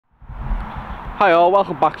Hi all,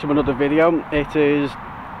 welcome back to another video. It is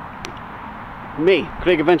me,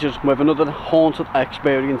 Craig Adventures, with another haunted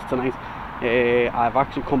experience tonight. I've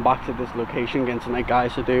actually come back to this location again tonight,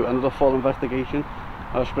 guys, to do another full investigation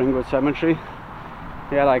of Springwood Cemetery.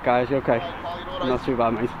 Yeah, right guys, you okay? Not too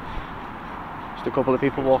bad, mate. Just a couple of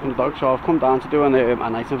people walking the dog, so I've come down to do a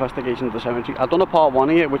night investigation of the cemetery. I've done a part one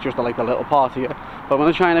here, which was the little part here, but I'm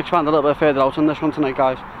going to try and expand a little bit further out on this one tonight,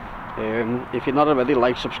 guys. If you're not already,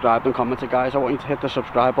 like, subscribed and commented, guys, I want you to hit the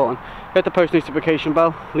subscribe button, hit the post notification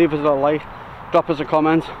bell, leave us a like, drop us a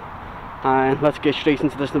comment, and let's get straight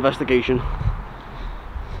into this investigation.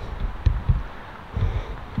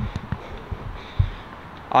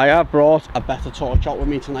 I have brought a better torch out with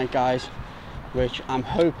me tonight, guys, which I'm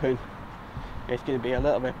hoping it's going to be a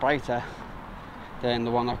little bit brighter than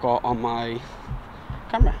the one I've got on my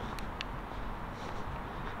camera.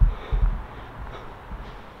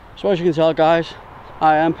 So as you can tell, guys,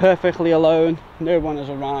 I am perfectly alone. No one is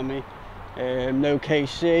around me. No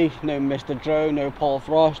KC, no Mr. Drone, no Paul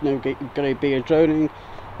Frost, no Grey Beard droning.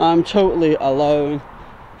 I'm totally alone.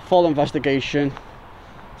 Full investigation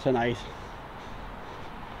tonight.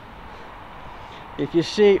 If you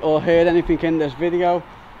see or heard anything in this video,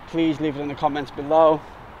 please leave it in the comments below.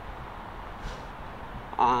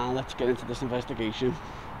 And let's get into this investigation.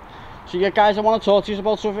 So yeah, guys, I want to talk to you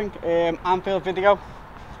about something. Anfield video.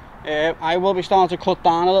 I will be starting to cut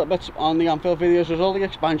down a little bit on the Anfield videos. There's all the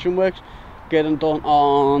expansion works getting done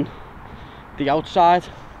on the outside.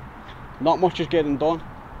 Not much is getting done.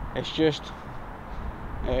 It's just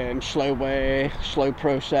slow work, slow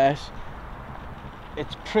process.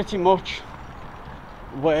 It's pretty much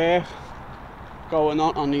work going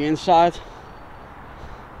on the inside.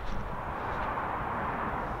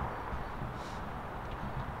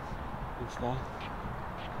 It's there.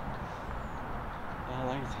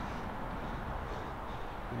 Light.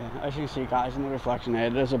 Yeah, as you can see, guys, in the reflection here,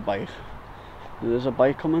 there's a bike. There's a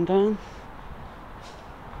bike coming down.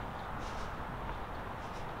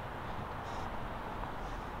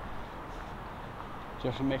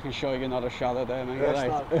 Just making sure you're not a shadow there, mate. Yes,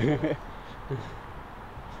 right.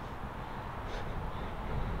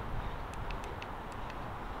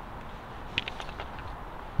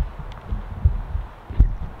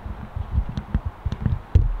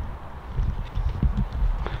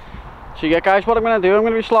 So yeah, guys, what I'm going to do, I'm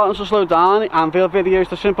going to be starting to slow down the Anfield videos.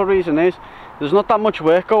 The simple reason is there's not that much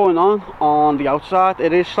work going on the outside.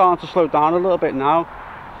 It is starting to slow down a little bit now,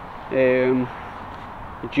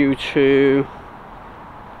 due to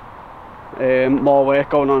more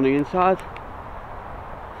work going on the inside.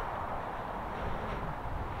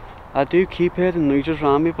 I do keep hearing noises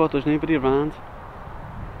around me, but there's nobody around.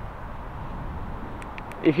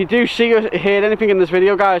 If you do see or hear anything in this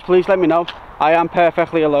video, guys, please let me know. I am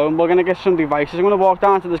perfectly alone. We're going to get some devices. I'm going to walk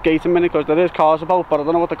down to this gate in a minute because there is cars about, but I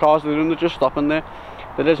don't know what the cars are doing. They're just stopping there.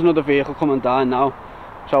 There is another vehicle coming down now,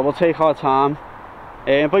 so we'll take our time.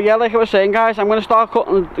 But yeah, like I was saying, guys, I'm going to start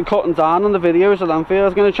cutting down on the videos at Anfield.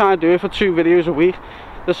 I'm going to try and do it for 2 videos a week.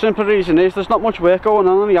 The simple reason is there's not much work going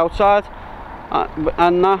on the outside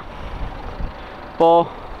and that.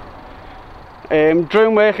 But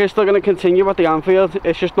drone work is still going to continue at the Anfield.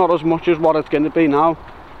 It's just not as much as what it's going to be now.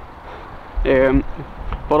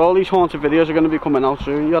 But all these haunted videos are going to be coming out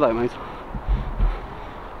soon. You're right, mate.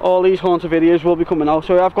 All these haunted videos will be coming out.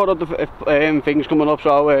 So I've got other things coming up.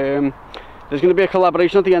 So there's going to be a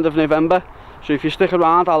collaboration at the end of November. So if you stick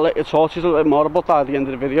around, I'll let you talk to you a little bit more about that at the end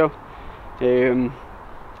of the video.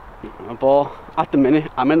 But at the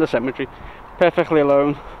minute, I'm in the cemetery, perfectly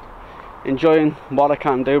alone, enjoying what I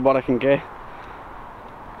can do, what I can get.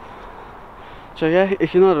 So yeah,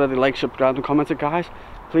 if you're not already, like, subscribed and commented, guys,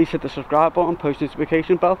 please hit the subscribe button, post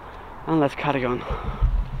notification bell, and let's carry on.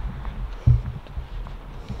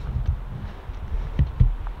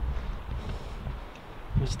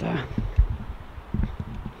 What's that?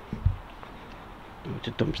 Oh, it's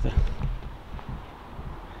a dumpster.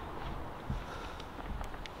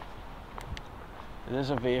 There's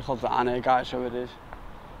a vehicle down here, guys, so it is.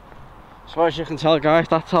 So as you can tell, guys,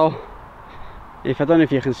 that's how, I don't know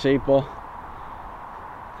if you can see, but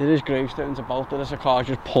there is gravestones about. There is a car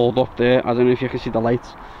just pulled up there. I don't know if you can see the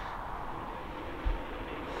lights.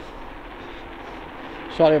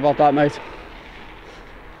 Sorry about that, mate.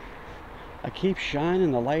 I keep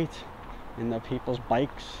shining the light in the people's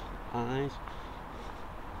bikes' eyes.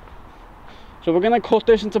 So we're going to cut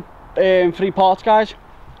this into 3 parts, guys.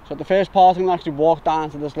 So the first part, I'm going to actually walk down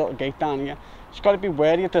to this little gate down here. Just got to be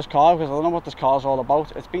wary of this car because I don't know what this car's all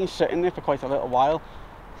about. It's been sitting there for quite a little while.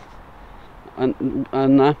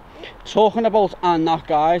 And talking about and that,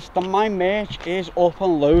 guys, my merch is up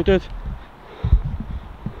and loaded.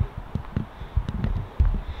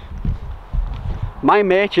 My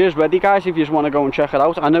merch is ready, guys, if you just want to go and check it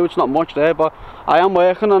out. I know it's not much there, but I am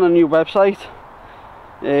working on a new website.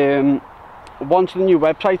 Once the new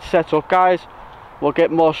website's set up, guys, we'll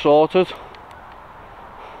get more sorted.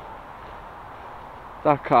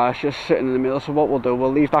 That car's just sitting in the middle, so what we'll do,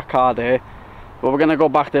 we'll leave that car there, but we're going to go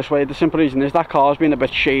back this way. The simple reason is that car's been a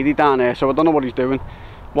bit shady down there, so I don't know what he's doing.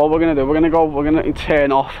 What we're going to do, we're going to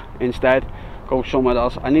turn off instead, go somewhere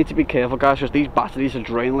else. I need to be careful, guys, because these batteries are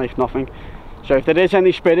draining like nothing. So if there is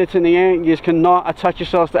any spirits in the air, you cannot attach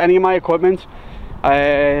yourselves to any of my equipment.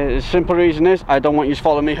 The simple reason is I don't want you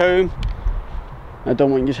following me home. I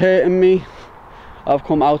don't want you hurting me. I've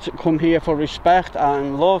come here for respect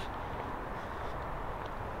and love.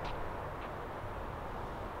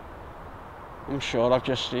 I'm sure I've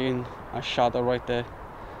just seen a shadow right there.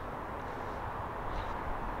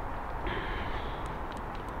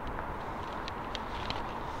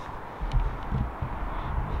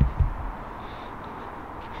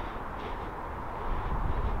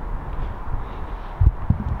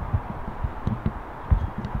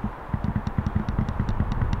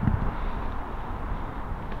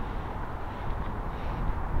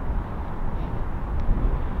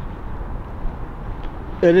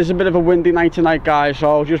 It is a bit of a windy night tonight, guys,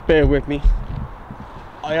 so just bear with me.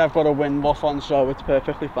 I have got a wind muff on, so it's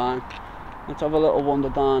perfectly fine. Let's have a little wander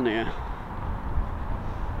down here.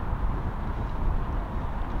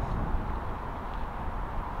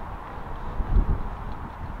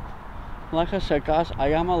 Like I said, guys, I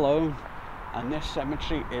am alone, and this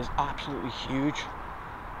cemetery is absolutely huge.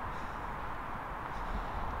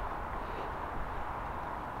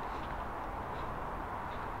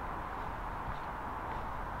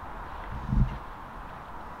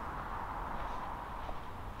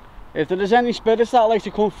 If there is any spirits that like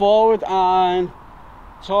to come forward and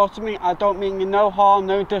talk to me, I don't mean you no harm,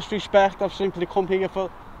 no disrespect. I've simply come here for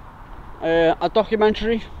a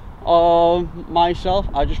documentary of myself.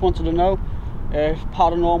 I just wanted to know if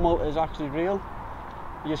paranormal is actually real.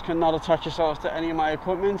 You just cannot attach yourselves to any of my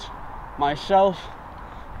equipment. Myself,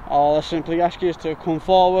 all I simply ask you is to come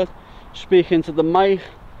forward, speak into the mic,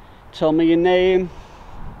 tell me your name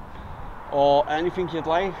or anything you'd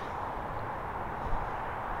like.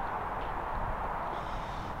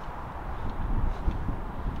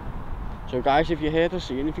 So guys, if you heard or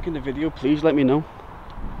see anything in the video, please let me know.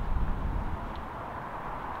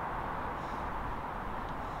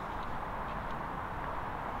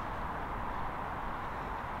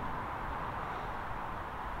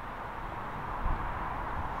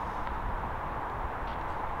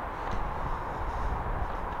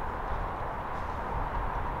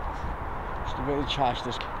 Just to really charge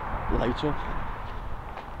this light up.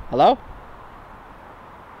 Hello?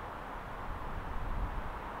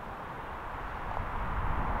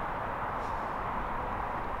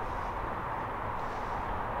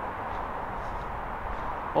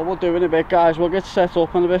 What we'll do in a bit, guys, we'll get set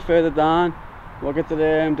up and a bit further down. We'll get the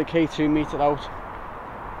K2 meter out.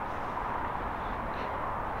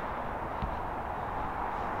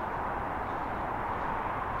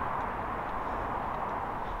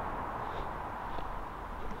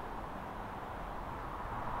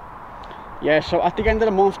 Yeah, so at the end of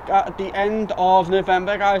the month, at the end of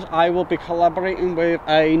November, guys, I will be collaborating with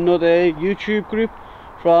another YouTube group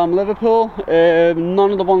from Liverpool.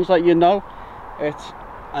 None of the ones that you know. It's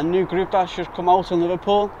a new group that's just come out in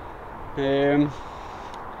Liverpool.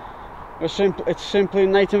 It's simply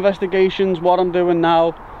night investigations, what I'm doing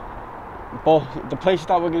now, but the places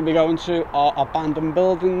that we're going to be going to are abandoned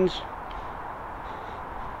buildings,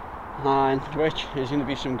 and which is going to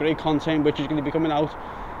be some great content which is going to be coming out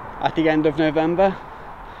at the end of November.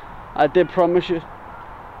 I did promise you.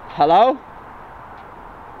 Hello?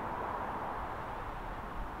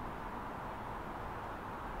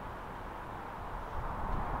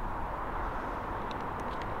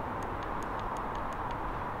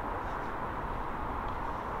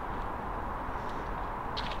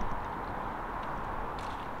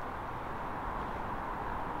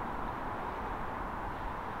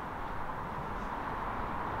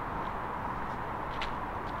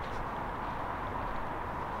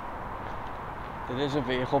 There is a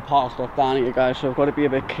vehicle parked up down here, guys, so I've got to be a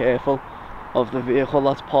bit careful of the vehicle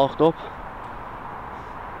that's parked up.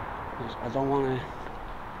 I don't want to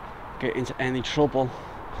get into any trouble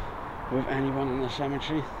with anyone in the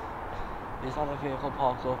cemetery. Is that a vehicle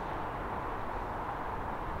parked up?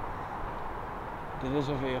 There is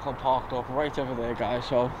a vehicle parked up right over there, guys,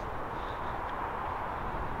 so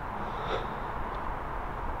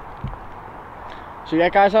yeah,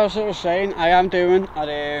 guys, as I was saying, I am doing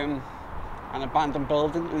an abandoned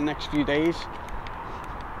building in the next few days.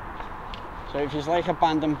 So if you like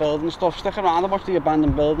abandoned building stuff, stick around and watch the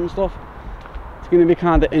abandoned building stuff. It's going to be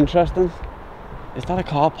kind of interesting. Is that a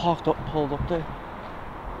car pulled up there?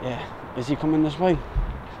 Yeah. Is he coming this way?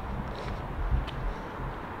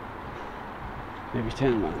 Maybe he's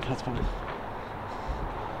turning around, that's fine.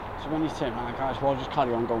 So when he's turning around, guys, we'll just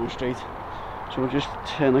carry on going straight. So we'll just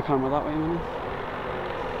turn the camera that way a minute.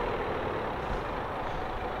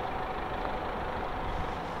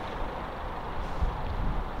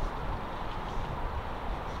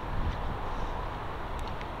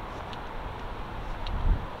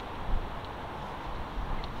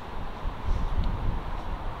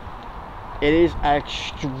 It is an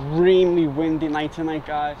extremely windy night tonight,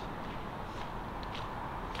 guys.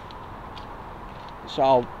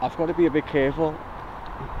 So I've got to be a bit careful.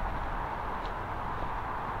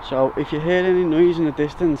 So if you hear any noise in the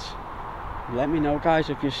distance, let me know, guys,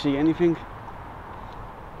 if you see anything.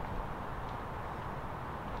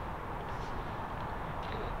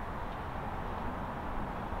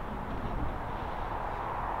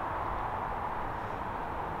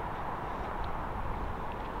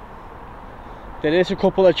 There is a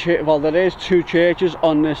couple of there is 2 churches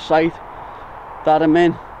on this site that I'm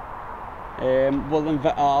in.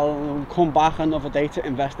 I'll come back another day to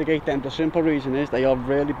investigate them. The simple reason is they are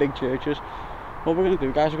really big churches. What we're going to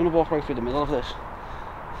do, guys, we're going to walk right through the middle of this.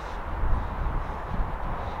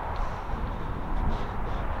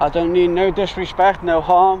 I don't need no disrespect, no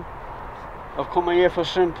harm. I've come here for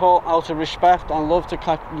simple, out of respect and love to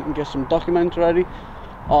you can get some documentary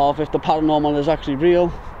of if the paranormal is actually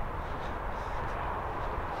real.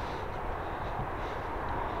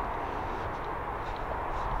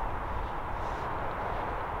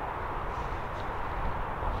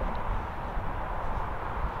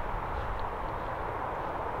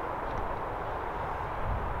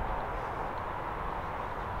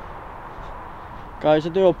 Guys, I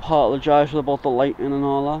do apologise about the lighting and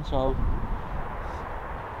all that, so...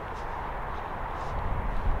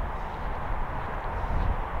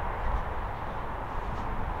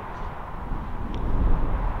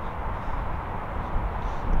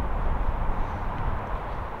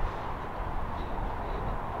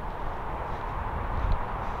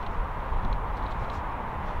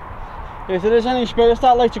 If there is any spirits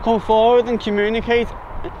that like to come forward and communicate,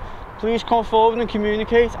 please come forward and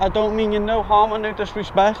communicate. I don't mean you no harm and no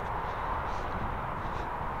disrespect.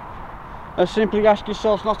 I simply ask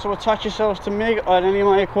yourselves not to attach yourselves to me or any of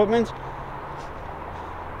my equipment.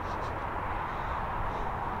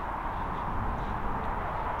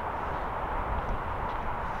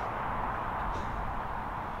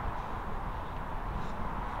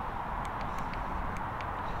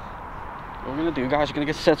 What we're going to do, guys, we're going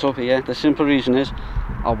to get set up here. The simple reason is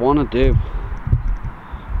I want to do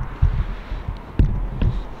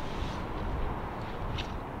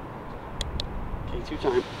K2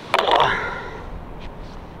 time.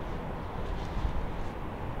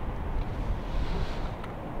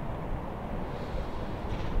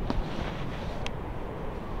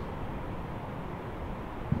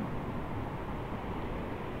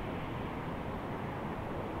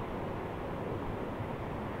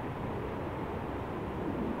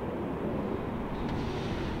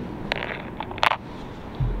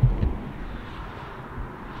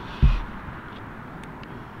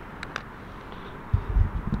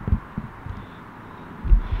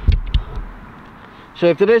 So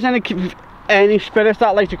if there is any spirits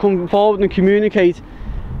that like to come forward and communicate,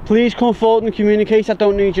 please come forward and communicate. I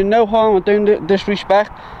don't need you no harm, I don't disrespect.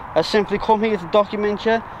 I simply come here to document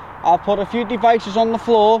you. I'll put a few devices on the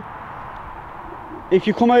floor. If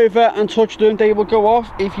you come over and touch them, they will go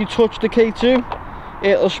off. If you touch the K2,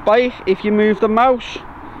 it'll spike. If you move the mouse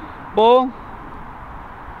ball,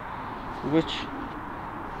 which,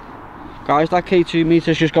 guys, that K2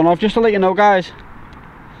 meter's just gone off, just to let you know, guys.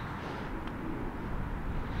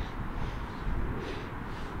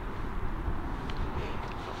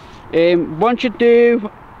 Once you do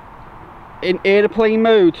in airplane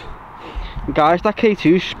mode, guys, that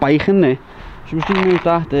K2 is spiking there, so I'm just going to move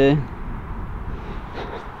that there.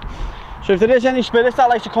 So if there is any spirits that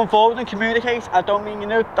like to come forward and communicate, I don't mean you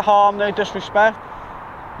no harm, no disrespect.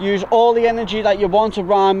 Use all the energy that you want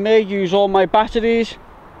around me, use all my batteries.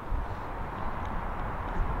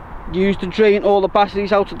 Use to drain all the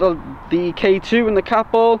batteries out of the K2 and the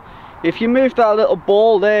cat ball. If you move that little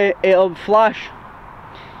ball there, it'll flash.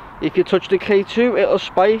 If you touch the K2, it'll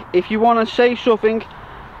spike. If you want to say something,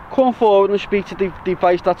 come forward and speak to the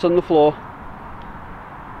device that's on the floor.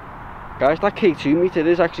 Guys, that K2 meter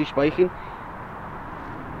is actually spiking.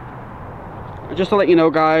 And just to let you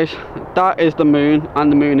know, guys, that is the moon,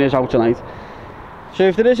 and the moon is out tonight. So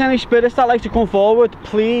if there is any spirits that like to come forward,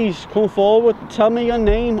 please come forward, tell me your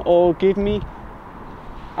name or give me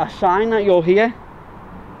a sign that you're here.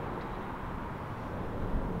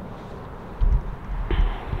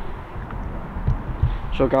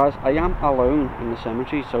 So guys, I am alone in the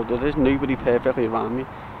cemetery, so there is nobody perfectly around me.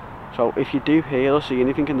 So if you do hear or see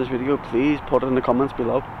anything in this video, please put it in the comments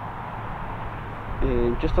below.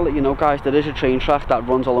 Just to let you know guys, there is a train track that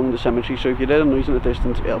runs along the cemetery, so if you hear a noise in the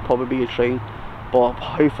distance, it'll probably be a train, but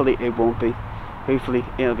hopefully it won't be. Hopefully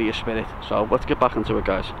it'll be a spirit. So let's get back into it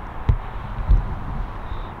guys.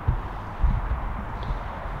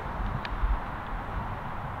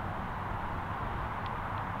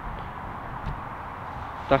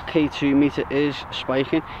 That K2 meter is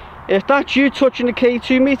spiking. If that's you touching the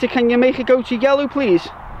K2 meter, can you make it go to yellow please?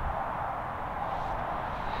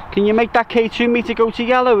 Can you make that K2 meter go to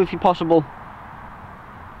yellow if possible?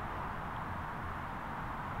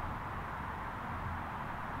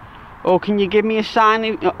 Or can you give me a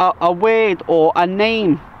sign, a word or a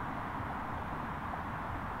name?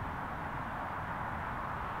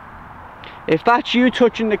 If that's you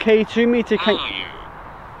touching the K2 meter, can... How are you?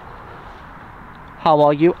 How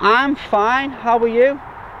are you? I'm fine. How are you?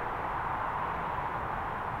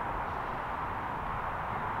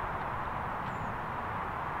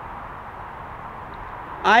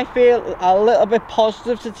 I feel a little bit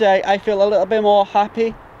positive today. I feel a little bit more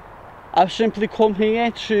happy. I've simply come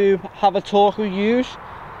here to have a talk with you.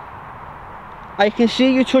 I can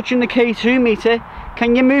see you touching the K2 meter.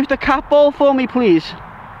 Can you move the cat ball for me please?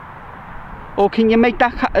 Or can you make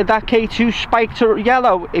that K2 spike to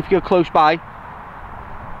yellow if you're close by?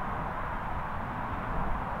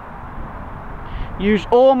 Use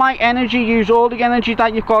all my energy, use all the energy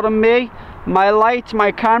that you've got on me, my light,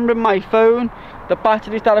 my camera, my phone, the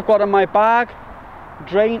batteries that I've got in my bag.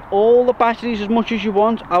 Drain all the batteries as much as you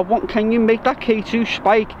want. Can you make that K2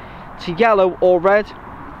 spike to yellow or red?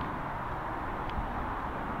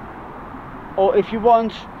 Or if you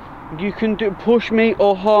want, you can push me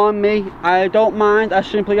or harm me. I don't mind. I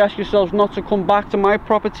simply ask yourselves not to come back to my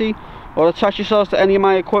property or attach yourselves to any of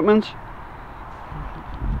my equipment.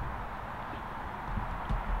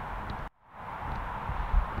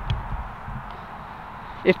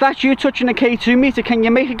 If that's you touching the K2 meter, can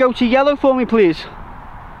you make it go to yellow for me please?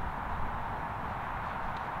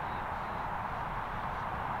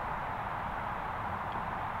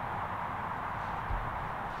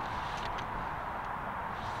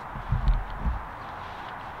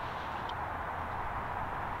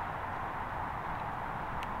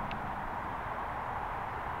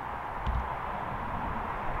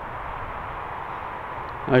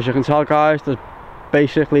 As you can tell guys, there's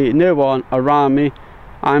basically no one around me.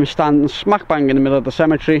 I'm standing smack bang in the middle of the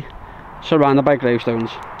cemetery, surrounded by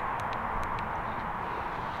gravestones.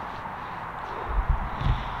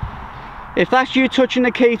 If that's you touching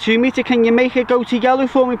the K2 meter, can you make it go to yellow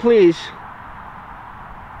for me please?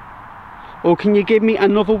 Or can you give me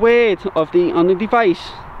another word on the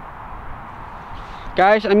device?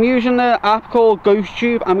 Guys, I'm using the app called Ghost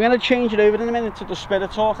Tube. I'm going to change it over in a minute to the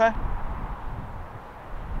Spirit Talker.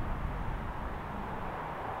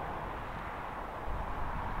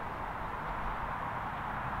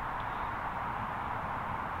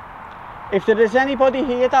 If there is anybody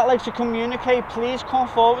here that likes to communicate, please come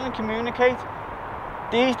forward and communicate.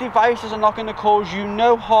 These devices are not going to cause you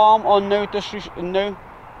no harm or no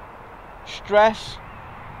stress.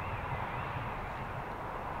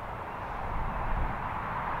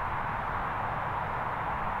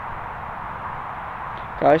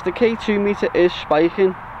 Guys, the K2 meter is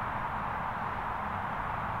spiking.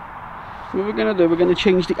 What we're going to do, we're going to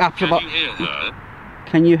change the app. Can you hear her?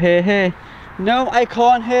 Can you hear her? No, I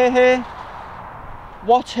can't hear her.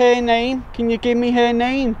 What's her name? Can you give me her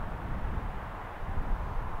name?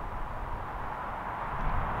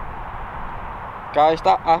 Guys,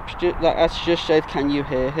 that's just said, can you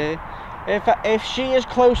hear her? If she is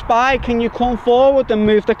close by, can you come forward and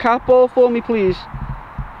move the cat ball for me please?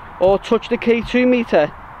 Or touch the K2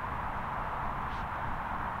 meter?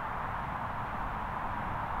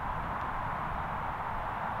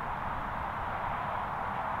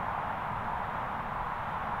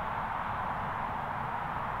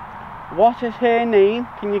 What is her name?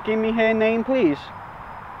 Can you give me her name please?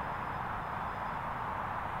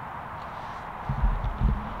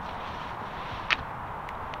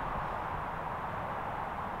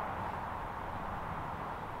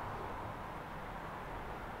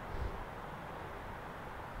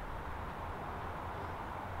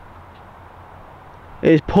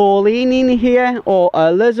 Is Pauline in here or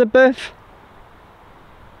Elizabeth?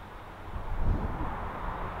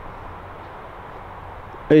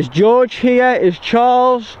 Is George here? Is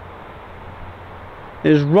Charles?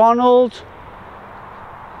 Is Ronald?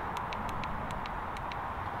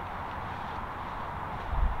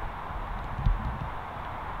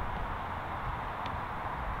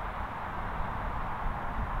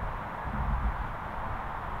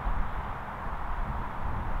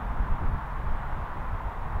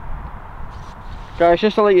 Guys,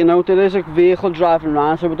 just to let you know, there is a vehicle driving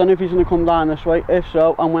around, so we don't know if he's going to come down this way. If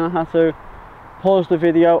so, I'm going to have to pause the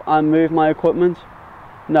video and move my equipment.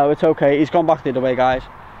 No, it's okay, he's gone back the other way, guys.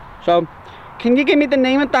 So, can you give me the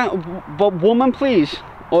name of that woman, please?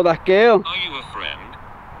 Or that girl? Are you a friend?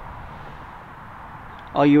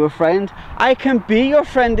 Are you a friend? I can be your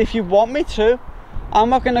friend if you want me to. I'm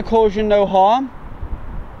not going to cause you no harm.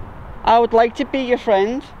 I would like to be your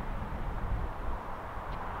friend.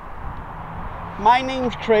 My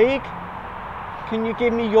name's Craig. Can you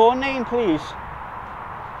give me your name, please?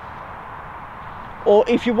 Or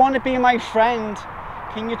if you want to be my friend,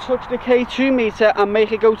 can you touch the K2 meter and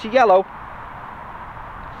make it go to yellow?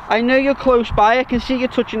 I know you're close by, I can see you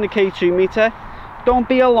touching the K2 meter. Don't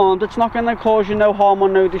be alarmed, it's not going to cause you no harm or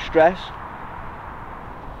no distress.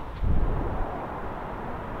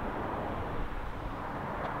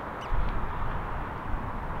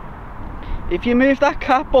 If you move that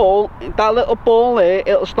cat ball, that little ball there,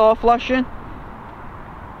 it'll start flashing.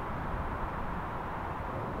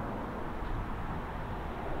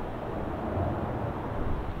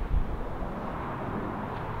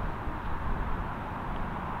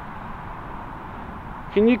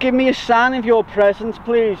 Can you give me a sign of your presence,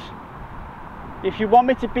 please? If you want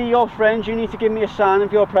me to be your friend, you need to give me a sign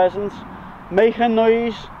of your presence. Make a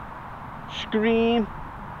noise, scream,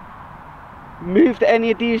 move to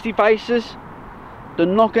any of these devices. They're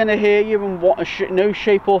not going to hear you in no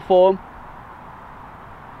shape or form.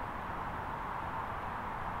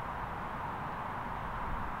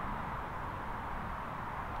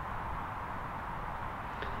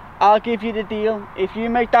 I'll give you the deal. If you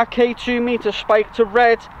make that K2 meter spike to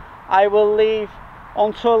red, I will leave.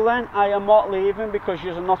 Until then, I am not leaving because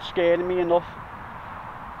you're not scaring me enough.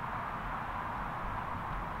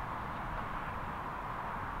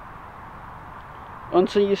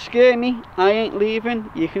 Until you scare me, I ain't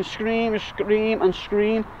leaving. You can scream and scream and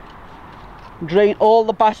scream. Drain all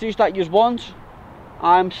the batteries that you want.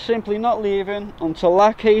 I'm simply not leaving until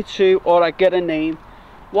that K2 or I get a name.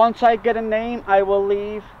 Once I get a name, I will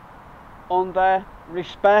leave under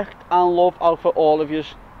respect and love out for all of you.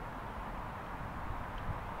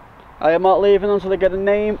 I am not leaving until I get a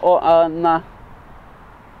name or nah.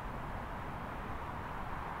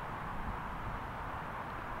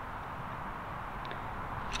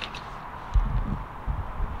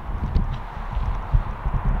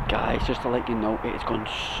 Guys, just to let you know, it's gone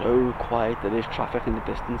so quiet. There is traffic in the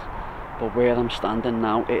distance, but where I'm standing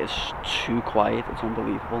now, it is too quiet. It's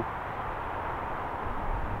unbelievable.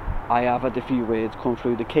 I have had a few words come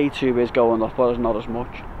through. The K2 is going up, but it's not as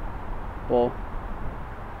much. But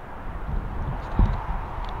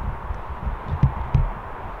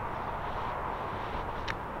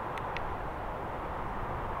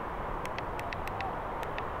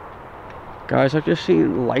guys, I've just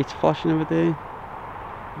seen lights flashing over there.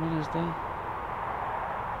 What is that?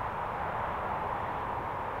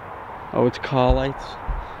 Oh, it's car lights.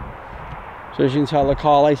 So as you can tell, the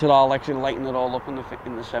car lights are all actually lighting it all up in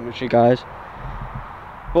the cemetery, guys.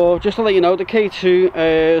 But just to let you know, the K2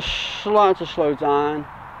 is starting to slow down.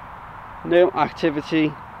 No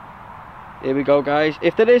activity. Here we go, guys.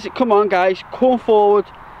 If there is, come on, guys, come forward.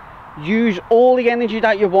 Use all the energy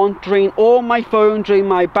that you want. Drain all my phone, drain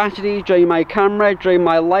my battery, drain my camera, drain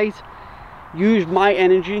my light. Use my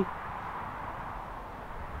energy.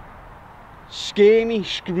 Scare me,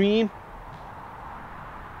 scream.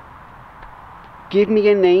 Give me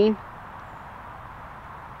a name.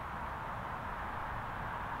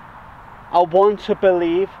 I want to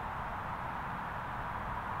believe.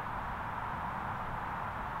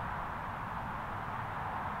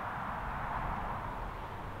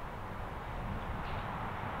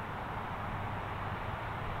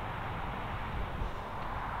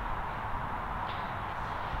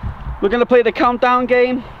 We're going to play the countdown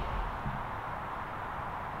game.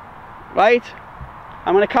 Right?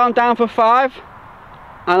 I'm going to count down for 5.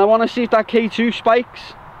 And I want to see if that K2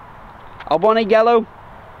 spikes. I want a yellow.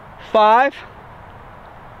 5,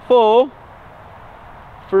 4,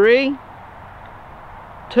 3,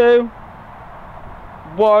 2,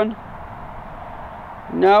 1.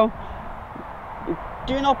 No.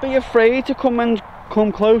 Do not be afraid to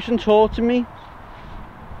come close and talk to me.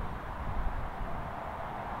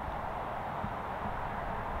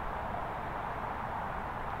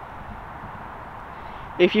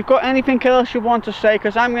 if you've got anything else you want to say,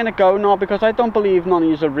 because I'm going to go now, because I don't believe none of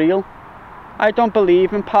these are real. I don't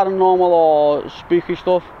believe in paranormal or spooky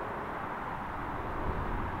stuff.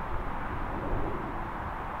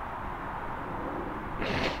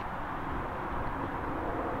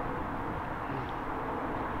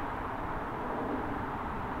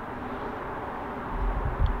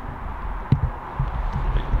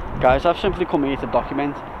 Guys, I've simply come here to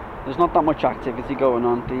document. There's not that much activity going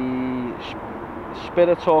on. The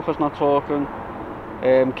spirit talker's not talking.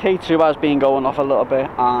 K2 has been going off a little bit,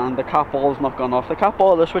 and the cat ball's not gone off. The cat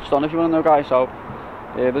ball is switched on, if you want to know, guys. So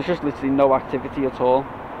there's just literally no activity at all.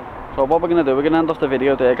 So what we're going to do, we're going to end off the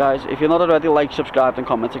video there, guys. If you're not already, like, subscribed and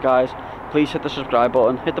commented, guys, please hit the subscribe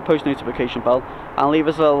button, hit the post notification bell, and leave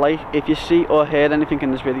us a like. If you see or hear anything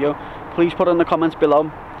in this video, please put it in the comments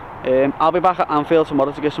below. I'll be back at Anfield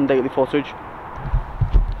tomorrow to get some daily footage.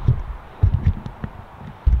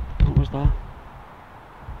 What was that?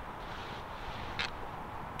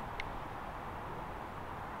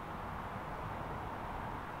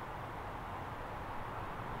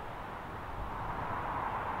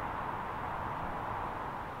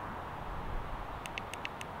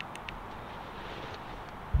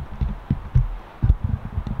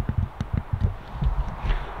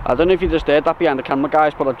 I don't know if you just heard that behind the camera,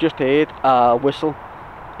 guys, but I've just heard a whistle.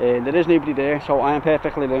 There is nobody there, so I am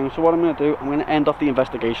perfectly alone. So what I'm going to do, I'm going to end off the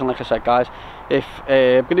investigation, like I said, guys. I'm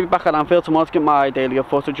going to be back at Anfield tomorrow to get my daily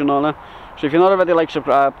footage and all that. So if you're not already, like,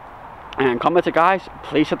 subscribe and comment it, guys,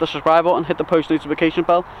 please hit the subscribe button, hit the post notification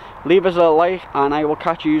bell, leave us a like, and I will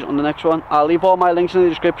catch you on the next one. I'll leave all my links in the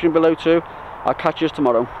description below too. I'll catch you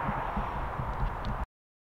tomorrow.